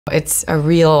It's a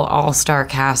real all-star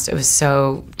cast. It was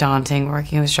so daunting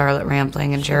working with Charlotte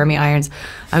Rampling and Jeremy Irons.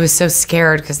 I was so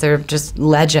scared because they're just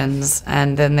legends,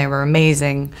 and then they were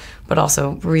amazing, but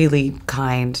also really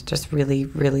kind, just really,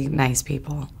 really nice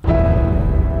people.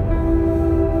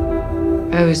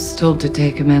 I was told to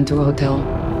take a man to a hotel.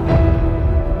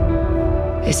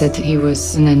 They said he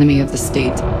was an enemy of the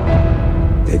state.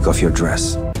 Take off your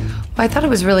dress. I thought it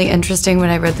was really interesting when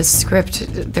I read the script.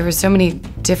 There were so many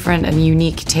different and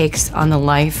unique takes on the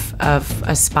life of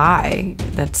a spy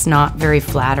that's not very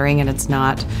flattering and it's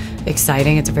not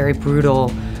exciting. It's a very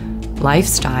brutal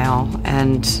lifestyle,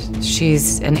 and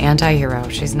she's an anti-hero.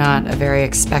 She's not a very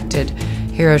expected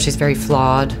hero. She's very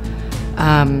flawed,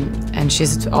 and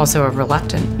she's also a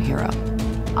reluctant hero.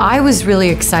 I was really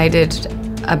excited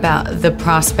about the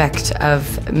prospect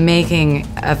of making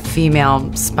a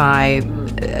female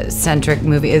spy-centric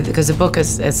movie, because the book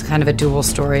is kind of a dual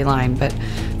storyline, but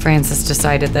Frances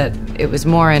decided that it was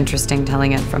more interesting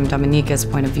telling it from Dominica's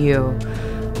point of view,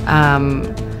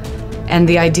 and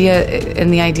the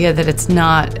idea that it's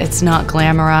not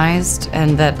glamorized,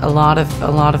 and that a lot of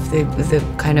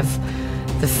the kind of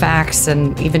the facts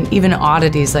and even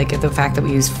oddities, like the fact that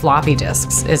we use floppy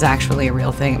disks, is actually a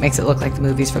real thing. It makes it look like the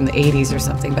movies from the 80s or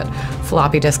something, but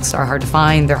floppy disks are hard to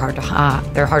find, they're hard to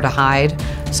hide,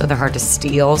 so they're hard to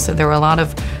steal. So there were a lot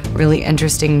of really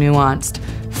interesting, nuanced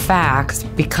facts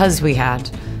because we had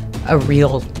a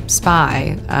real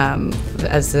spy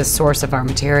as the source of our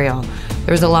material.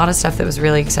 There was a lot of stuff that was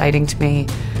really exciting to me,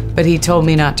 but he told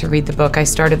me not to read the book. I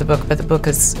started the book, but the book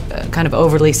is kind of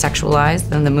overly sexualized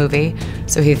than the movie,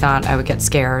 so he thought I would get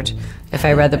scared if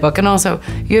I read the book. And also,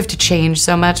 you have to change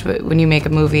so much when you make a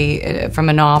movie from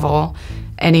a novel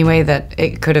anyway, that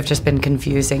it could have just been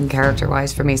confusing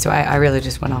character-wise for me, so I really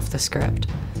just went off the script.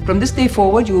 From this day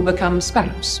forward, you will become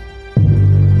sparrows.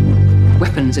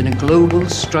 Weapons in a global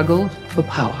struggle for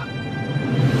power.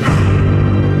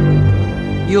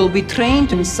 You'll be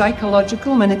trained in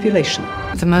psychological manipulation.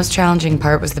 The most challenging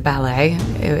part was the ballet.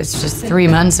 It was just 3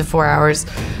 months of 4 hours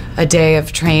a day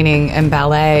of training in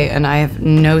ballet, and I have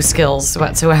no skills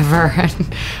whatsoever.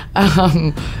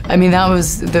 I mean, that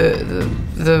was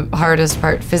the hardest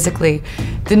part physically.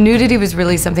 The nudity was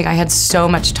really something I had so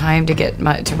much time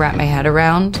to wrap my head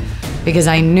around, because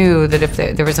I knew that if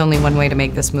there was only one way to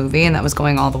make this movie, and that was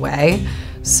going all the way.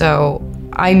 So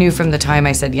I knew from the time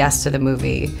I said yes to the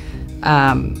movie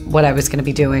what I was going to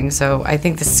be doing. So I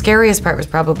think the scariest part was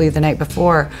probably the night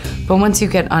before, but once you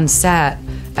get on set,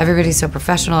 everybody's so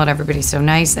professional and everybody's so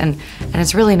nice, and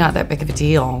it's really not that big of a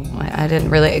deal. I didn't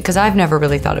really, because I've never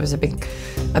really thought it was a big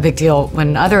deal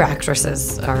when other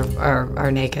actresses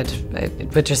are naked.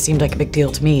 It just seemed like a big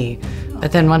deal to me.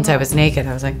 But then once I was naked,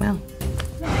 I was like, well.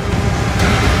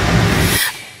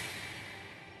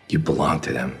 You belong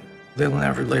to them. They'll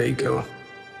never let you go.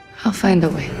 I'll find a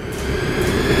way.